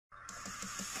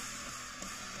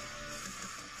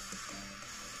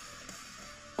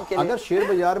के लिए। अगर शेयर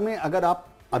बाजार में अगर आप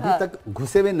अभी तक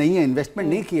घुसे हुए नहीं है, इन्वेस्टमेंट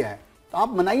नहीं किया है, तो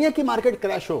आप मनाइए कि मार्केट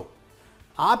क्रैश हो।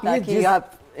 आप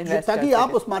ताकि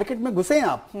आप उस मार्केट में घुसे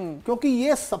आप, क्योंकि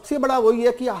ये सबसे बड़ा वही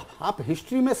है कि आप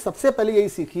हिस्ट्री में सबसे पहले यही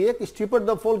सीखिए कि steeper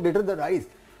the fall greater the rise.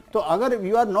 तो अगर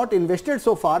you are not invested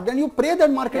so far, then you pray that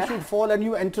market should fall and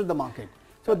you enter the market.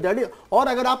 So that is, और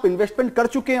अगर आप इन्वेस्टमेंट कर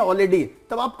चुके हैं ऑलरेडी,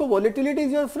 तब आपको वॉलेटिलिटी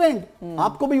इज योर फ्रेंड।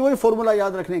 आपको भी वही फॉर्मूला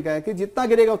याद रखने का है कि जितना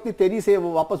गिरेगा उतनी तेजी से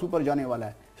वो वापस ऊपर जाने वाला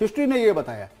है। हिस्ट्री ने ये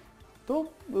बताया, तो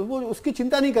वो उसकी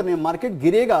चिंता नहीं करनी है। मार्केट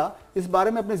गिरेगा, इस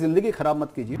बारे में अपनी जिंदगी खराब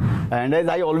मत कीजिए। And as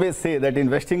I always say that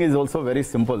investing is also very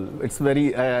simple. It's very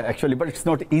actually, but it's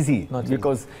not easy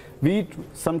because we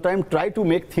sometimes try to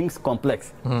make things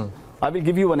complex. I will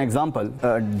give you one example.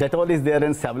 Dettol is there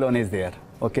and Savlon is there.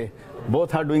 Okay,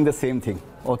 both are doing the same thing.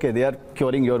 Okay, they are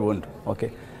curing your wound.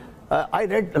 Okay, I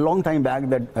read a long time back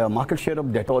that market share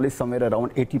of Dettol is somewhere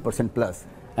around 80% plus.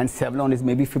 And Savlon is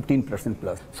maybe 15%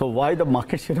 plus. So why the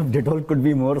market share of Dettol could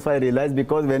be more? So I realized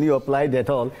because when you apply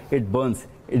Dettol, it burns.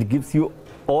 It gives you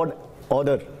odd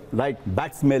odor, like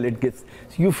bad smell it gives.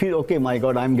 So you feel, okay, my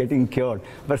God, I'm getting cured.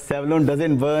 But Savlon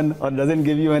doesn't burn or doesn't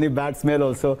give you any bad smell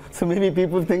also. So maybe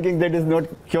people thinking that is not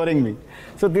curing me.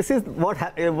 So this is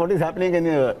what is happening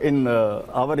in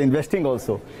our investing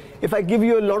also. If I give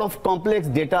you a lot of complex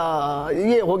data,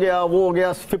 ये हो गया, वो हो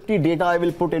गया, 50 data I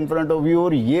will put in front of you,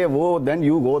 और ये वो, then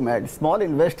you go mad. Small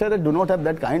investors do not have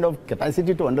that kind of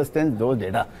capacity to understand those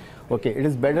data. Okay, it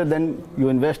is better than you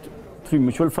invest through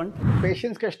mutual fund.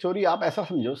 Patience का story आप ऐसा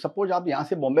समझो, suppose आप यहाँ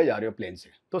से बॉम्बे जा रहे हो प्लेन से,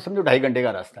 तो समझो 2.5 घंटे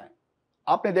का रास्ता है।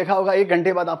 आपने देखा होगा 1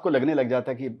 घंटे बाद आपको लगने लग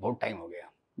जाता है कि बहुत टाइम हो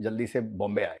गया, जल्दी से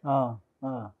बॉम्बे आए।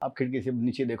 आप खिड़की से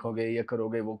नीचे देखोगे, ये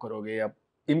करोगे, वो करोगे, आप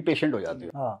इम्पेशेंट हो जाते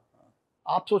हो।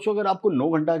 आप सोचो अगर आपको 9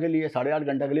 घंटा के लिए, 8.5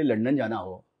 घंटा के लिए लंदन जाना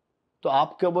हो, तो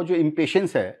आपका वो जो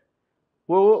इम्पेशेंस है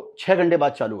वो 6 घंटे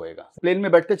बाद चालू होएगा। प्लेन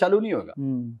में बैठते चालू नहीं होगा।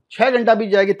 6 घंटा बीत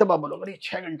जाएगी तब आप बोलोगे अरे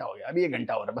 6 घंटा हो गया, अभी 1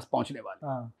 घंटा हो रहा है, बस पहुंचने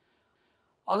वाला।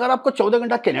 अगर आपको 14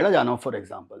 घंटा कनाडा जाना हो फॉर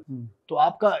एग्जांपल, तो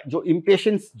आपका जो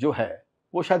इम्पेशेंस जो है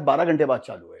वो शायद 12 घंटे बाद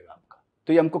चालू होएगा आपका।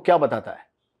 तो ये हमको क्या बताता है?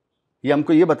 ये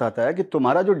हमको ये बताता है कि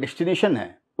तुम्हारा जो डेस्टिनेशन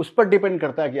है उस पर डिपेंड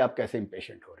करता है कि आप कैसे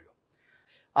इम्पेशेंट हो रहे हो।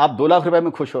 आप 2 लाख रुपए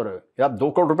में खुश हो रहे हो या आप 2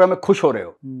 करोड़ रुपए में खुश हो रहे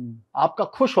हो, आपका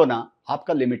खुश होना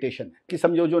आपका लिमिटेशन है। कि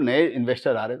समझो जो नए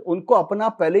इन्वेस्टर आ रहे हैं उनको अपना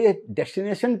पहले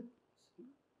डेस्टिनेशन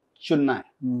चुनना है।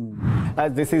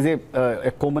 As this is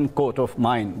a common quote of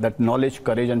mine that knowledge,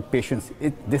 courage and patience,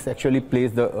 this actually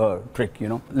plays the trick, you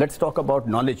know. Let's talk about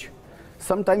knowledge.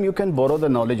 Sometimes you can borrow the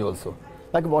knowledge also.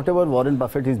 Like whatever Warren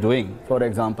Buffett is doing, for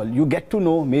example, you get to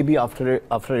know maybe after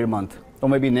a month or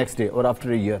maybe next day or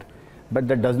after a year. But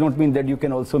that does not mean that you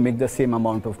can also make the same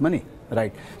amount of money,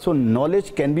 right? So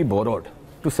knowledge can be borrowed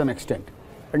to some extent.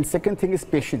 And second thing is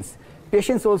patience.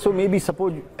 Patience also, maybe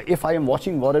suppose if I am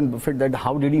watching Warren Buffett, that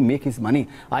how did he make his money,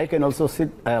 I can also sit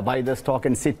buy the stock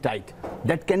and sit tight.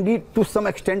 That can be to some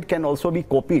extent can also be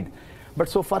copied. But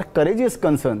so far courage is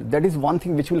concerned, that is one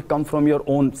thing which will come from your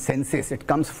own senses. It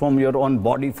comes from your own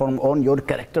body, from on your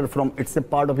character, from it's a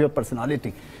part of your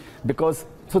personality. Because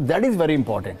so that is very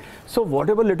important. So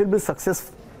whatever little bit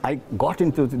success I got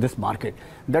into this market,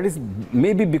 that is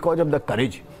maybe because of the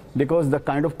courage, because the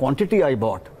kind of quantity I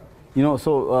bought, you know.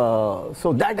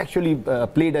 So that actually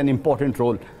played an important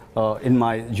role in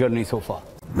my journey so far.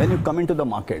 When you come into the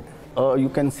market, you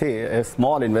can say a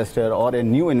small investor or a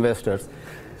new investor,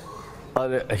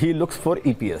 he looks for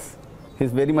EPS.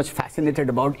 He's very much fascinated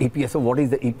about EPS. So what is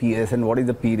the EPS and what is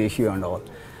the P ratio and all.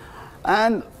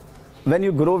 And when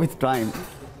you grow with time,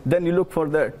 then you look for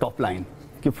the top line.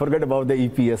 You forget about the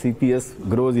EPS. EPS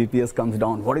grows, EPS comes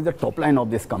down. What is the top line of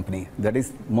this company? That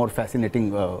is more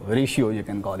fascinating ratio, you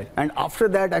can call it. And after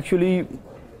that, actually,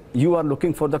 you are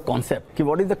looking for the concept.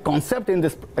 What is the concept in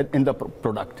the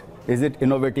product? Is it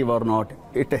innovative or not?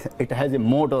 It has a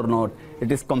moat or not?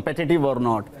 It is competitive or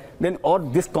not? Then, or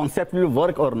this concept will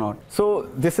work or not? So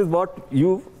this is what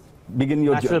you begin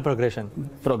your natural progression,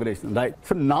 right?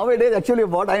 So nowadays, actually,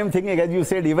 what I am thinking, as you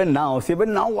said, even now,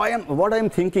 what I am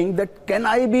thinking, that can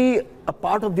I be a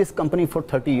part of this company for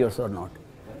 30 years or not?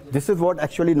 This is what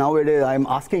actually nowadays I am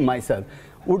asking myself.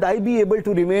 Would I be able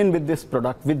to remain with this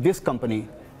product, with this company,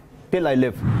 till I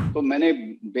live? तो मैंने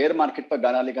bear market पर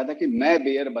गाना लिखा था कि मैं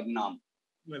bear बदनाम,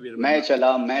 मैं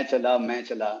चला,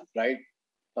 राइट,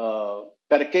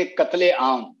 करके कत्ले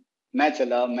आम, मैं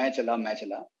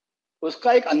चला।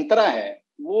 उसका एक अंतरा है,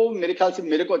 वो मेरे ख्याल से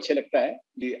मेरे को अच्छे लगता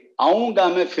है। आऊंगा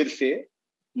मैं फिर से,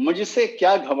 मुझसे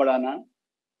क्या घबराना,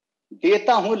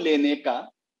 देता हूं लेने का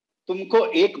तुमको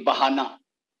एक बहाना,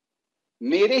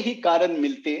 मेरे ही कारण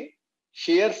मिलते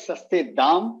शेयर सस्ते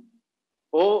दाम,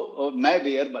 ओ मैं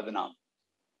बेयर बदनाम।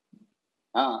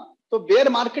 हाँ, तो बेयर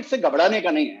मार्केट से घबराने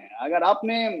का नहीं है। अगर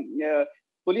आपने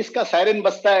पुलिस का सायरन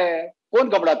बजता है, कौन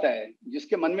घबराता है?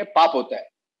 जिसके मन में पाप होता है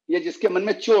या जिसके मन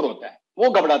में चोर होता है, वो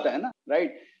घबराता है ना,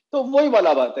 राइट? तो वही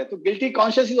वाला बात है। तो guilty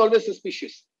conscious is always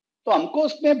suspicious. तो हमको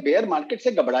उसमें बेयर मार्केट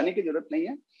से घबराने की जरूरत नहीं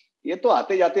है। ये तो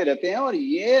आते जाते रहते हैं, और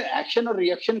ये एक्शन और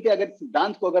रिएक्शन के अगर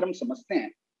सिद्धांत को अगर हम समझते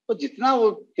हैं, तो जितना वो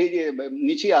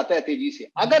नीचे आता है तेजी से,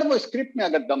 अगर वो स्क्रिप्ट में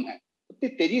अगर दम है, उतनी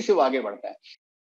तेजी से वो आगे बढ़ता है।